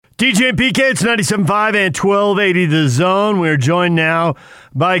DJ and PK, it's 97.5 and 1280 The Zone. We're joined now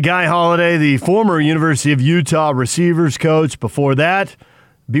by Guy Holiday, the former University of Utah receivers coach. Before that,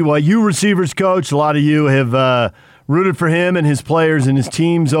 BYU receivers coach. A lot of you have rooted for him and his players and his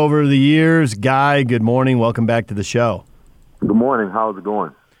teams over the years. Guy, good morning. Welcome back to the show. Good morning. How's it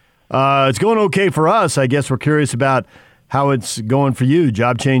going? It's going okay for us. I guess we're curious about how it's going for you.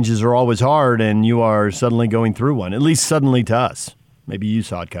 Job changes are always hard, and you are suddenly going through one, at least suddenly to us. Maybe you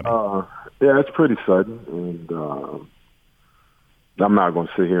saw it coming. Yeah, it's pretty sudden, and I'm not going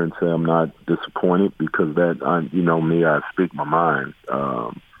to sit here and say I'm not disappointed because me, I speak my mind.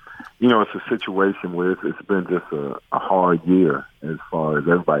 It's a situation where it's been just a hard year as far as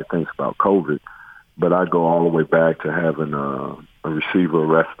everybody thinks about COVID, but I go all the way back to having a receiver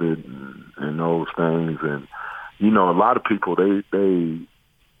arrested and those things, and a lot of people they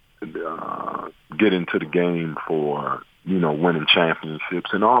get into the game for winning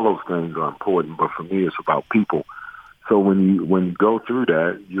championships, and all those things are important. But for me, it's about people. So when you go through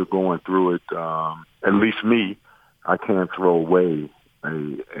that, you're going through it. At least me, I can't throw away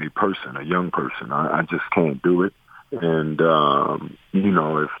a person, a young person. I just can't do it. And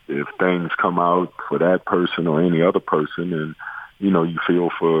if things come out for that person or any other person, and you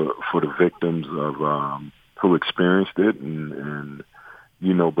feel for the victims of who experienced it, and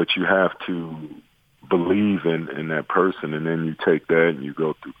but you have to believe in that person, and then you take that and you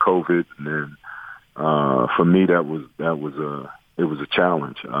go through COVID, and then for me it was a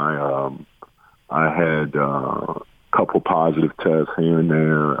challenge. I had a couple positive tests here and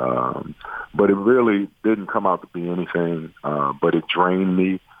there, but it really didn't come out to be anything. But it drained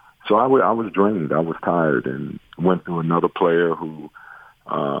me, so I was drained. I was tired, and went through another player who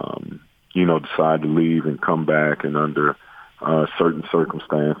decided to leave and come back, and under certain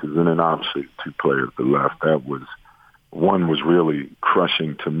circumstances, and then obviously two players that left. One was really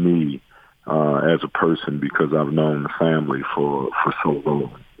crushing to me as a person because I've known the family for so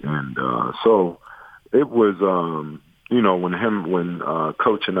long, and so it was when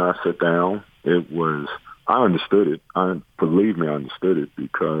Coach and I sat down, I understood it. Believe me, I understood it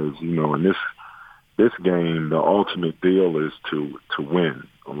because in this game the ultimate deal is to win.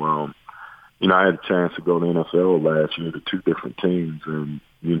 Well, I had a chance to go to the NFL last year to two different teams, and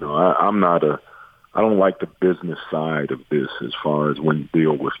I don't like the business side of this as far as when you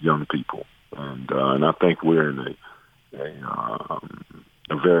deal with young people, and I think we're in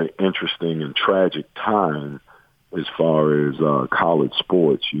a very interesting and tragic time as far as college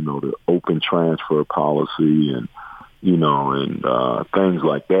sports. The open transfer policy and things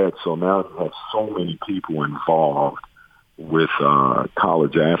like that. So now you have so many people involved with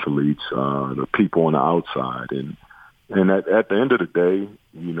college athletes, the people on the outside, and at the end of the day,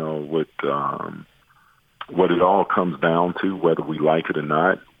 what it all comes down to, whether we like it or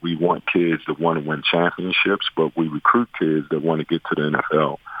not, we want kids that want to win championships, but we recruit kids that want to get to the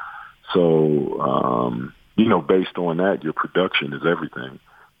NFL. So, based on that, your production is everything.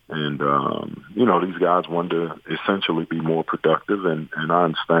 And, these guys want to essentially be more productive, and I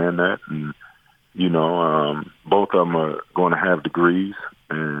understand that. And, both of them are going to have degrees,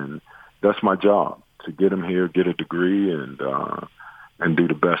 and that's my job, to get them here, get a degree, and do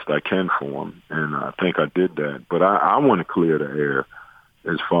the best I can for them. And I think I did that. But I want to clear the air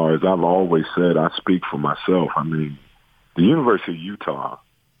as far as I've always said. I speak for myself. I mean, the University of Utah,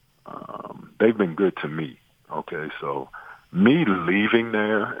 they've been good to me. Okay, so me leaving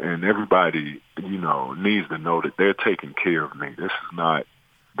there, and everybody, needs to know that they're taking care of me. This is not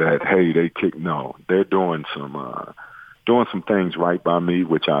that, hey, they're doing some things right by me,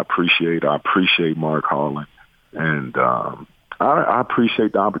 which I appreciate. I appreciate Mark Harlan, and I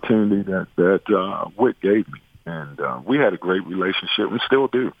appreciate the opportunity that Whit gave me. And we had a great relationship and still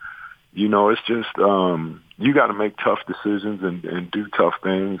do. It's just you got to make tough decisions and do tough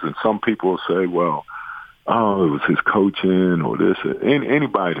things. And some people will say, well, it was his coaching or this.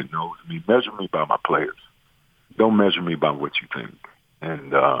 Anybody that knows me, measure me by my players. Don't measure me by what you think.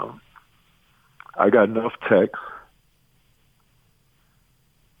 And I got enough texts.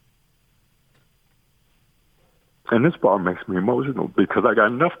 And this part makes me emotional because I got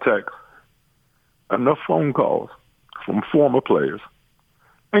enough texts, enough phone calls from former players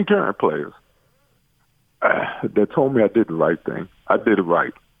and current players that told me I did the right thing. I did it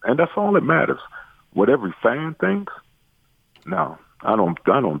right. And that's all that matters. What every fan thinks, no, I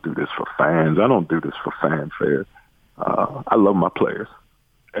don't do this for fans. I don't do this for fanfare. I love my players.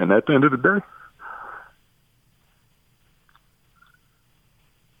 And at the end of the day,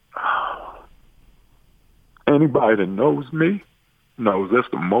 anybody that knows me knows that's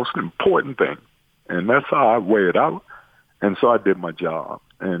the most important thing. And that's how I weigh it out. And so I did my job.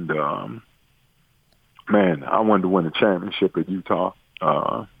 And, man, I wanted to win a championship at Utah.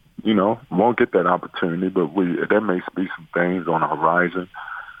 Won't get that opportunity, but there may be some things on the horizon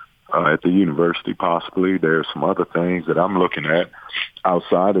at the university possibly. There's some other things that I'm looking at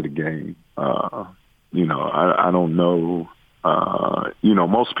outside of the game. I don't know.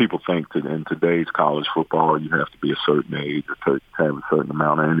 Most people think that in today's college football, you have to be a certain age or to have a certain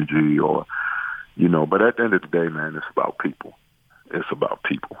amount of energy but at the end of the day, man, it's about people. It's about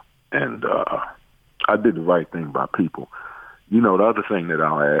people. And I did the right thing by people. The other thing that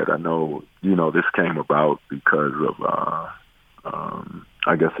I'll add, I know, this came about because of,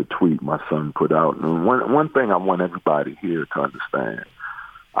 I guess, a tweet my son put out. And one thing I want everybody here to understand,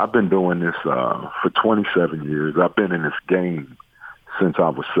 I've been doing this for 27 years. I've been in this game since I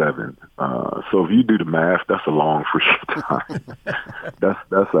was 7. So if you do the math, that's a long freaking time.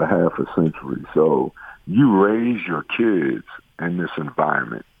 that's a half a century. So you raise your kids in this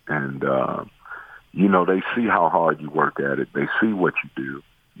environment, and they see how hard you work at it. They see what you do.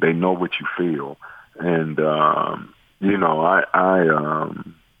 They know what you feel, and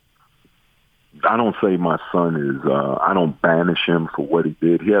I don't say my son is. I don't banish him for what he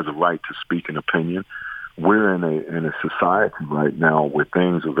did. He has a right to speak an opinion. We're in a society right now where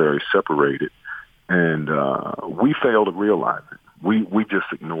things are very separated, and we fail to realize it. We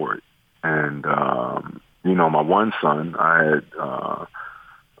just ignore it. And my one son, I had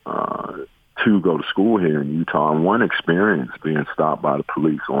 2 go to school here in Utah, and one experienced being stopped by the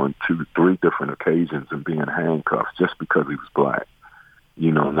police on 2-3 different occasions and being handcuffed just because he was black.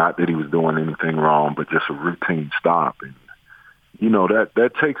 Not that he was doing anything wrong, but just a routine stop. And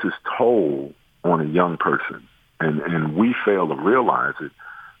that takes its toll on a young person, and we fail to realize it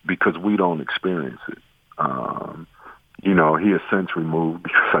because we don't experience it. He has since removed,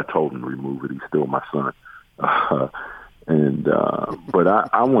 because I told him to remove it. He's still my son. But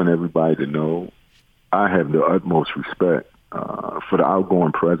I want everybody to know I have the utmost respect for the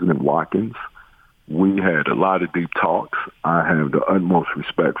outgoing President Watkins. We had a lot of deep talks. I have the utmost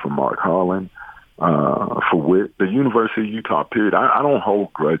respect for Mark Harlan, for Witt, the University of Utah, period. I don't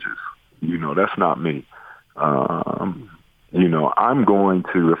hold grudges. That's not me. I'm going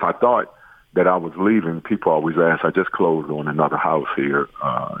to, if I thought that I was leaving, people always ask, I just closed on another house here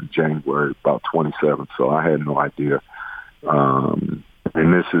January, about 27th, so I had no idea. And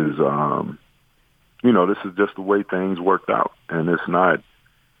this is, this is just the way things worked out. And it's not,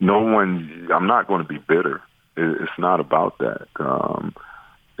 I'm not going to be bitter. It's not about that.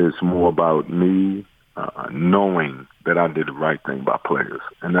 It's more about me knowing that I did the right thing by players.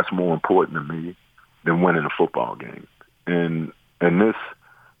 And that's more important to me than winning a football game. And this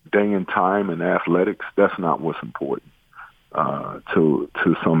day and time in athletics, that's not what's important to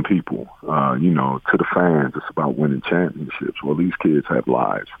some people. To the fans, it's about winning championships. Well, these kids have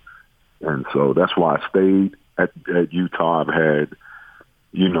lives. And so that's why I stayed at Utah. I've had,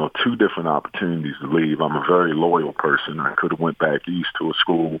 2 different opportunities to leave. I'm a very loyal person. I could have went back east to a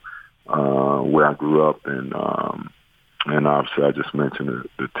school where I grew up, and obviously I just mentioned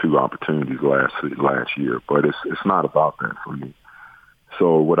the 2 opportunities last year. But it's not about that for me.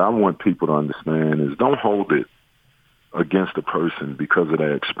 So what I want people to understand is don't hold it against a person because of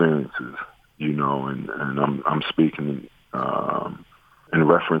their experiences, and I'm speaking in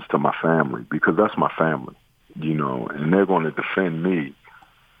reference to my family, because that's my family, and they're going to defend me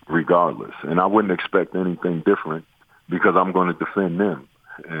regardless. And I wouldn't expect anything different because I'm going to defend them.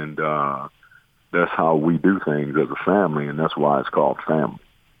 And that's how we do things as a family, and that's why it's called family.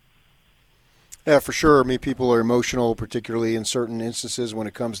 Yeah, for sure. I mean, people are emotional, particularly in certain instances when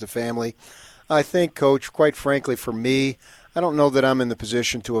it comes to family. I think, Coach, quite frankly, for me, I don't know that I'm in the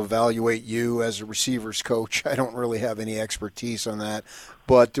position to evaluate you as a receivers coach. I don't really have any expertise on that.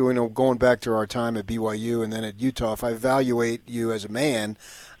 But going back to our time at BYU and then at Utah, if I evaluate you as a man,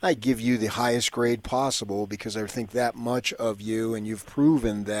 I give you the highest grade possible because I think that much of you, and you've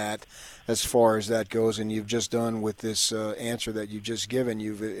proven that as far as that goes, and you've just done with this answer that you've just given.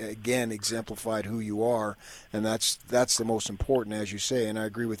 You've, again, exemplified who you are, and that's the most important, as you say, and I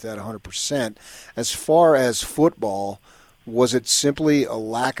agree with that 100%. As far as football, was it simply a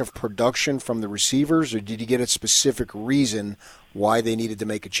lack of production from the receivers, or did you get a specific reason why they needed to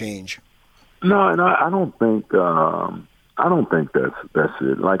make a change? No, and I don't think that's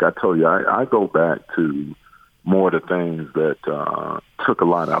it. Like I told you, I go back to more of the things that took a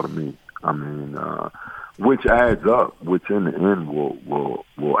lot out of me. I mean, which adds up, which in the end will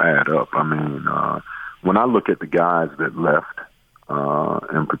add up. I mean, when I look at the guys that left,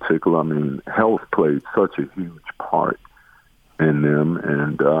 in particular, I mean, health played such a huge part in them,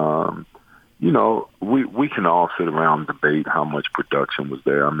 and we can all sit around and debate how much production was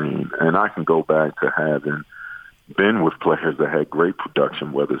there. I mean, and I can go back to having been with players that had great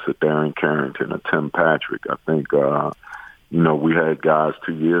production, whether it's a Darren Carrington, a Tim Patrick. I think, we had guys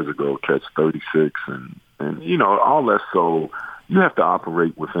 2 years ago catch 36 and all that. So you have to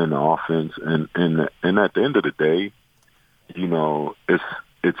operate within the offense. And at the end of the day,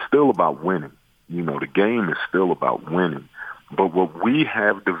 it's still about winning. The game is still about winning. But what we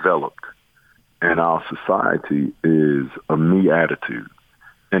have developed in our society is a me attitude.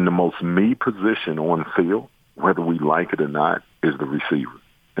 And the most me position on the field, whether we like it or not, is the receiver.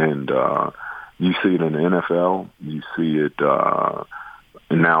 And you see it in the NFL. You see it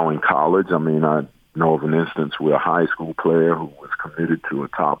now in college. I mean, I know of an instance where a high school player who was committed to a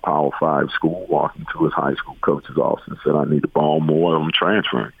top Power 5 school walked into his high school coach's office and said, "I need the ball more. I'm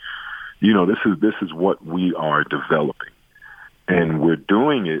transferring." This is what we are developing. And we're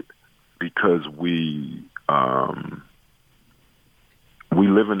doing it because we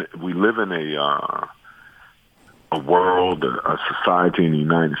live in a world, a society in the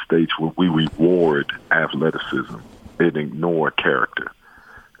United States where we reward athleticism and ignore character.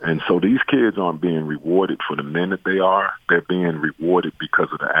 And so these kids aren't being rewarded for the men that they are; they're being rewarded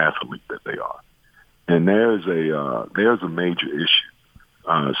because of the athlete that they are. And there's a major issue.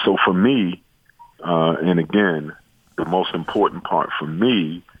 So for me, and again, the most important part for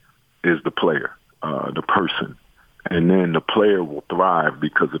me is the player, the person. And then the player will thrive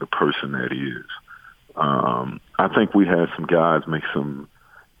because of the person that he is. I think we had some guys make some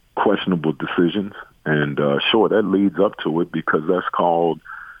questionable decisions. And sure, that leads up to it because that's called,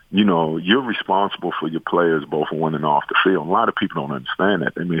 you're responsible for your players both on and off the field. A lot of people don't understand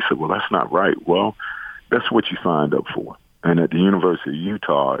that. They may say, well, that's not right. Well, that's what you signed up for. And at the University of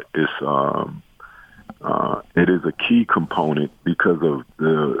Utah, it is a key component because of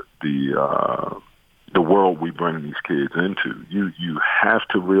the world we bring these kids into. You have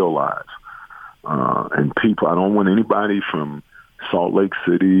to realize, and people, I don't want anybody from Salt Lake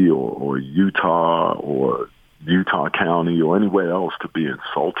City or Utah or Utah County or anywhere else to be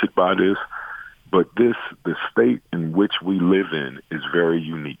insulted by this, but the state in which we live in is very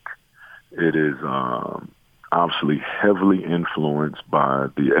unique. It is obviously heavily influenced by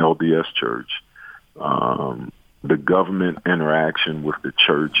the LDS Church. The government interaction with the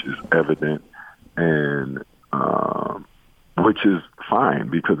church is evident, and which is fine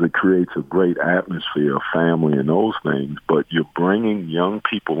because it creates a great atmosphere of family and those things, but you're bringing young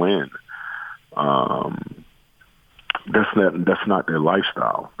people in. That's not their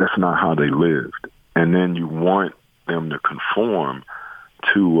lifestyle. That's not how they lived. And then you want them to conform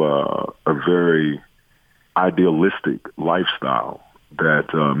to a very idealistic lifestyle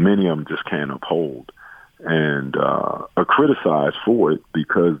that many of them just can't uphold and are criticized for it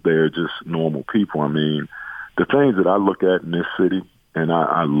because they're just normal people. I mean, the things that I look at in this city, and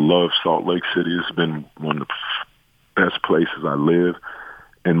I love Salt Lake City. It's been one of the best places I live.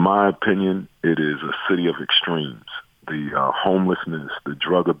 In my opinion, it is a city of extremes. The homelessness, the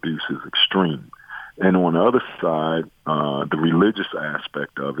drug abuse is extreme. And on the other side, the religious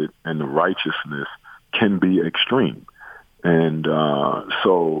aspect of it and the righteousness can be extreme. And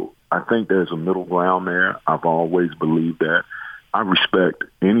so I think there's a middle ground there. I've always believed that. I respect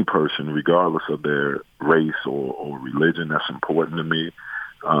any person, regardless of their race or religion. That's important to me.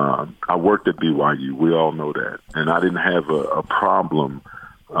 I worked at BYU. We all know that. And I didn't have a problem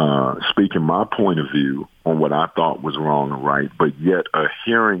speaking my point of view on what I thought was wrong and right, but yet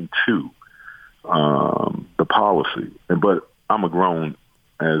adhering to the policy. But I'm a grown,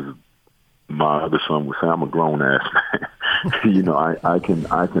 as my other son would say, I'm a grown-ass man. I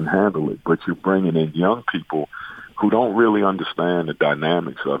can handle it. But you're bringing in young people who don't really understand the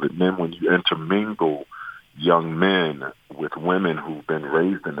dynamics of it. And then when you intermingle young men with women who've been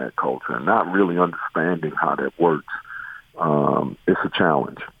raised in that culture and not really understanding how that works, it's a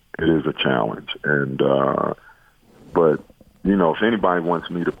challenge. It is a challenge. And but, if anybody wants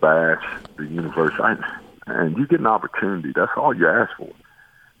me to bash the university, and you get an opportunity, that's all you ask for.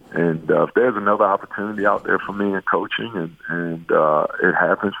 And if there's another opportunity out there for me in coaching and it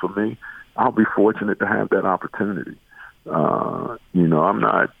happens for me, I'll be fortunate to have that opportunity. I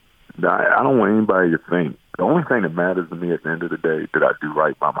don't want anybody to think. The only thing that matters to me at the end of the day is that I do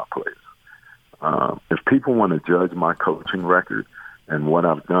right by my players. If people want to judge my coaching record and what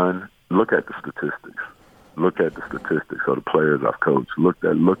I've done, look at the statistics. Look at the statistics of the players I've coached. Look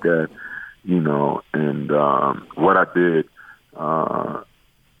at what I did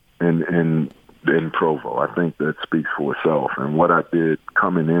in Provo. I think that speaks for itself. And what I did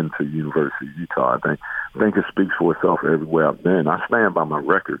coming into University of Utah, I think it speaks for itself everywhere I've been. I stand by my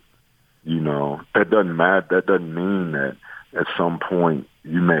record. That doesn't matter. That doesn't mean that at some point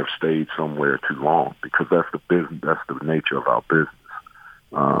you may have stayed somewhere too long, because that's the business. That's the nature of our business.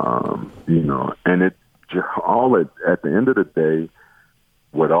 And it just at the end of the day,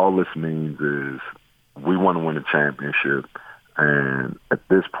 what all this means is we want to win a championship. And at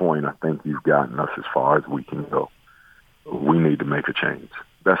this point, I think you've gotten us as far as we can go. We need to make a change.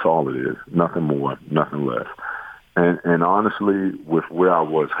 That's all it is. Nothing more, nothing less. And honestly, with where I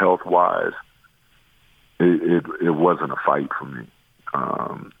was health-wise, it wasn't a fight for me.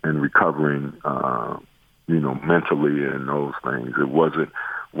 And recovering, mentally and those things. It wasn't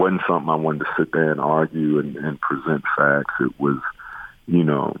something I wanted to sit there and argue and present facts. It was,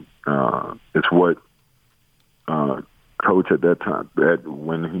 it's what Coach at that time, that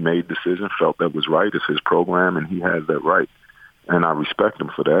when he made decisions, felt that was right. It's his program, and he has that right. And I respect him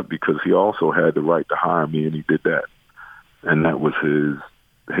for that, because he also had the right to hire me, and he did that. And that was his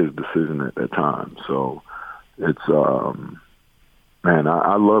decision at that time. So it's, I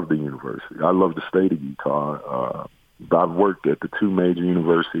love the university. I love the state of Utah. I've worked at the two major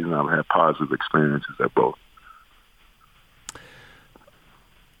universities, and I've had positive experiences at both.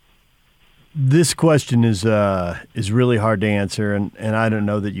 This question is really hard to answer, and I don't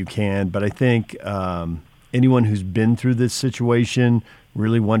know that you can, but I think anyone who's been through this situation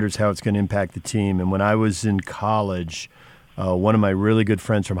really wonders how it's going to impact the team. And when I was in college, one of my really good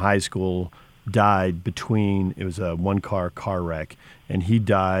friends from high school died it was a one-car wreck, and he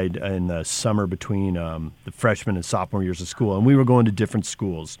died in the summer between the freshman and sophomore years of school. And we were going to different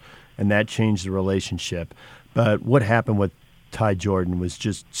schools, and that changed the relationship. But what happened with Ty Jordan was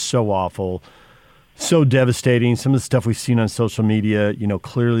just so awful, so devastating. Some of the stuff we've seen on social media,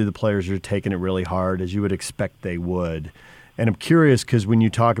 clearly the players are taking it really hard, as you would expect they would. And I'm curious, because when you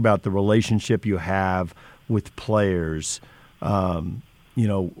talk about the relationship you have with players,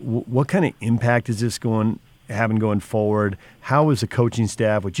 what kind of impact is this having going forward? How is the coaching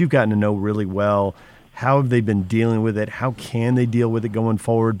staff, which you've gotten to know really well, how have they been dealing with it? How can they deal with it going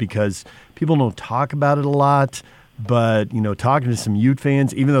forward? Because people don't talk about it a lot. But, talking to some Ute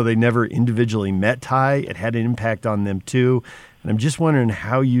fans, even though they never individually met Ty, it had an impact on them too. And I'm just wondering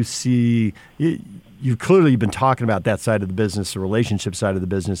how you see – you've clearly been talking about that side of the business, the relationship side of the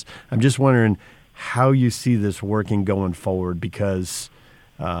business. I'm just wondering how you see this working going forward, because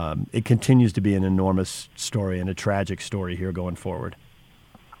it continues to be an enormous story and a tragic story here going forward.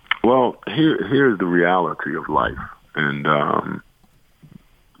 Well, here's the reality of life. And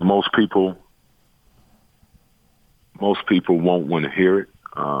most people won't want to hear it.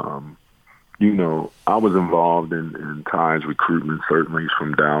 I was involved in Ty's recruitment. Certainly, he's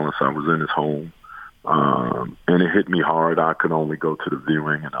from Dallas. I was in his home, and it hit me hard. I could only go to the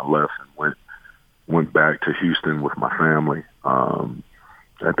viewing, and I left and went back to Houston with my family.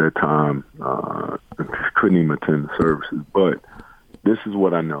 At that time, couldn't even attend the services. But this is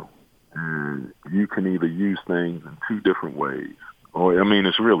what I know, and you can either use things in two different ways, or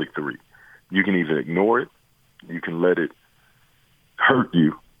it's really three. You can either ignore it, you can let it hurt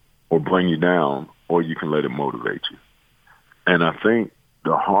you or bring you down, or you can let it motivate you. And I think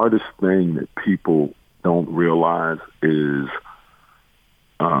the hardest thing that people don't realize is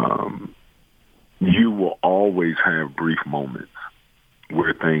you will always have brief moments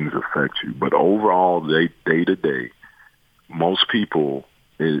where things affect you. But overall, day to day, most people,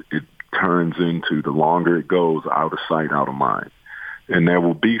 it turns into, the longer it goes, out of sight, out of mind. And there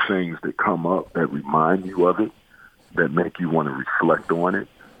will be things that come up that remind you of it, that make you want to reflect on it.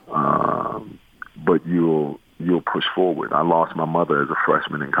 But you'll push forward. I lost my mother as a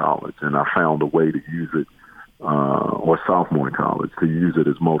freshman in college, and I found a way to use it, or sophomore in college, to use it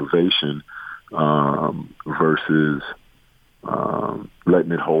as motivation versus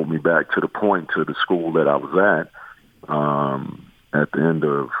letting it hold me back, to the point, to the school that I was at the end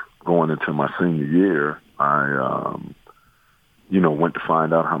of going into my senior year, I went to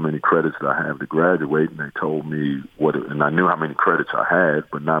find out how many credits I have to graduate, and they told me and I knew how many credits I had,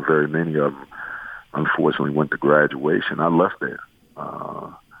 but not very many of them, unfortunately, went to graduation. I left there.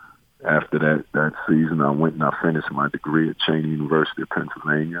 After that season, I went and I finished my degree at Cheyney University of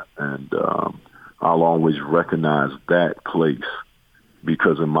Pennsylvania, and I'll always recognize that place,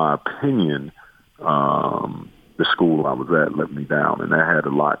 because in my opinion, the school I was at let me down, and that had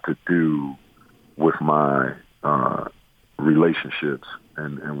a lot to do with my relationships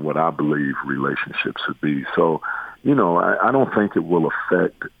and what I believe relationships should be. So, I don't think it will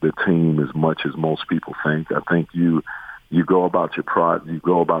affect the team as much as most people think. I think you go about you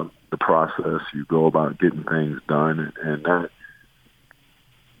go about the process, you go about getting things done,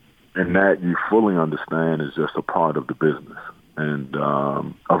 and that you fully understand is just a part of the business and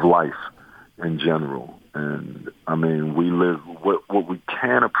of life. in general. And, I mean, we live what we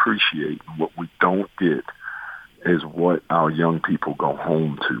can appreciate and what we don't get is what our young people go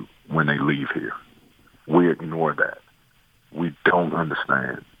home to when they leave here. We ignore that. We don't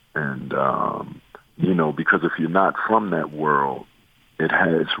understand. And, because if you're not from that world,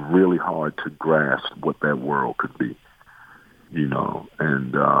 it's really hard to grasp what that world could be,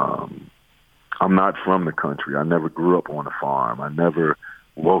 And I'm not from the country. I never grew up on a farm. I never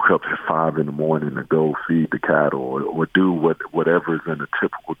woke up at 5 a.m. to go feed the cattle or do whatever is in a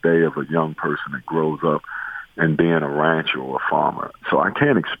typical day of a young person that grows up and being a rancher or a farmer. So I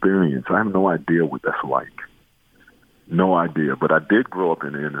can't experience. I have no idea what that's like. No idea. But I did grow up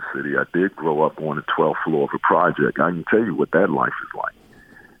in the inner city. I did grow up on the 12th floor of a project. I can tell you what that life is like.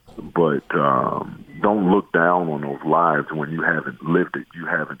 But don't look down on those lives when you haven't lived it, you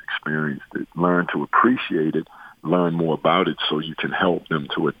haven't experienced it. Learn to appreciate it, learn more about it so you can help them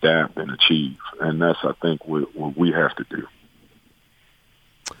to adapt and achieve. And that's, I think, what we have to do.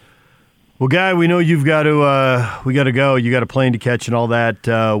 Well, Guy, we know we got to go. You got a plane to catch and all that.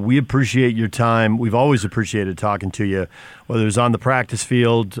 We appreciate your time. We've always appreciated talking to you, whether it was on the practice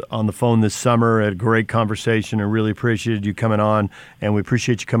field, on the phone this summer. Had a great conversation and really appreciated you coming on. And we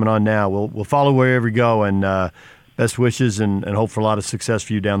appreciate you coming on now. We'll follow wherever you go, and best wishes and hope for a lot of success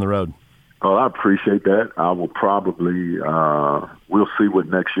for you down the road. Oh, I appreciate that. I will probably we'll see what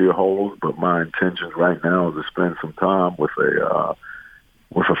next year holds, but my intention right now is to spend some time with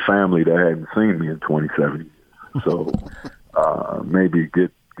a family that hadn't seen me in 27 years. So maybe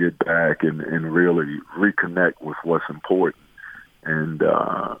get back and really reconnect with what's important. And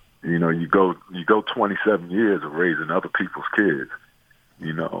you go 27 years of raising other people's kids,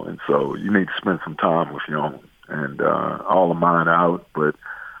 and so you need to spend some time with your own. And all of mine out, but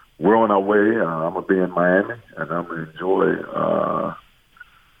we're on our way. I'm gonna be in Miami, and I'm gonna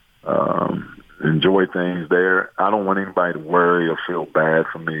enjoy things there. I don't want anybody to worry or feel bad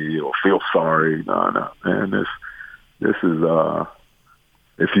for me or feel sorry. No. And this is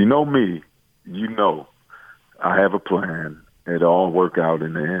if you know me, I have a plan. It'll all work out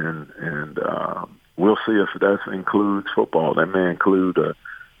in the end, and we'll see if that includes football. That may include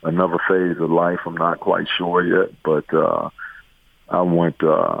another phase of life. I'm not quite sure yet, but I want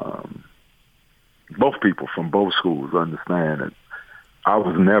both people from both schools to understand that I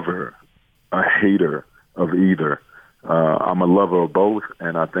was never a hater of either. I'm a lover of both,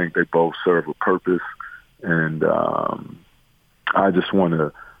 and I think they both serve a purpose. And I just want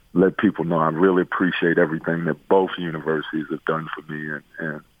to let people know I really appreciate everything that both universities have done for me.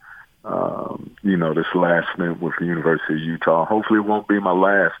 And this last stint with the University of Utah, hopefully it won't be my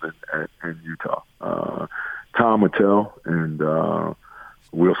last in Utah. Time will tell, and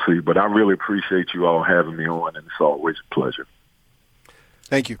we'll see. But I really appreciate you all having me on, and it's always a pleasure.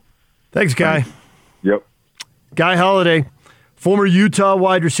 Thank you. Thanks, Guy. Yep. Guy Holliday, former Utah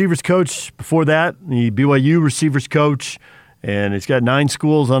wide receivers coach. Before that, the BYU receivers coach. And he's got 9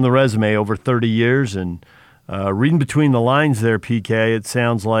 schools on the resume over 30 years. And reading between the lines there, PK, it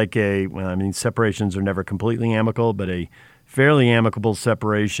sounds like separations are never completely amicable, but a fairly amicable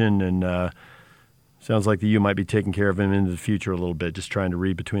separation. And sounds like the U might be taking care of him into the future a little bit, just trying to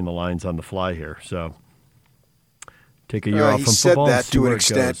read between the lines on the fly here. So take a year off from football. He said that to an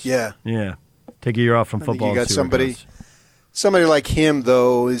extent, yeah. Yeah. Take a year off from football. You got somebody like him,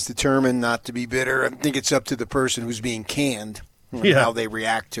 though, is determined not to be bitter. I think it's up to the person who's being canned, how they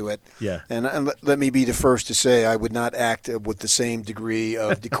react to it. Yeah. And let me be the first to say I would not act with the same degree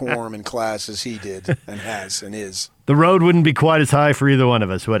of decorum in class as he did and has and is. The road wouldn't be quite as high for either one of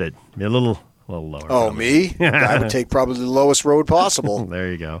us, would it? Be a little lower. Oh, probably. Me? I would take probably the lowest road possible.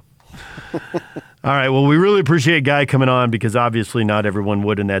 There you go. All right. Well, we really appreciate Guy coming on because obviously not everyone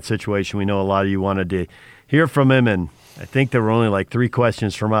would in that situation. We know a lot of you wanted to hear from him, and I think there were only like 3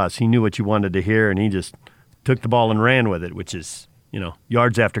 questions from us. He knew what you wanted to hear, and he just took the ball and ran with it, which is,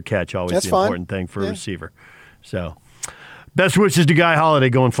 yards after catch, always That's the fine. important thing for a receiver. So best wishes to Guy Holliday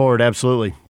going forward. Absolutely.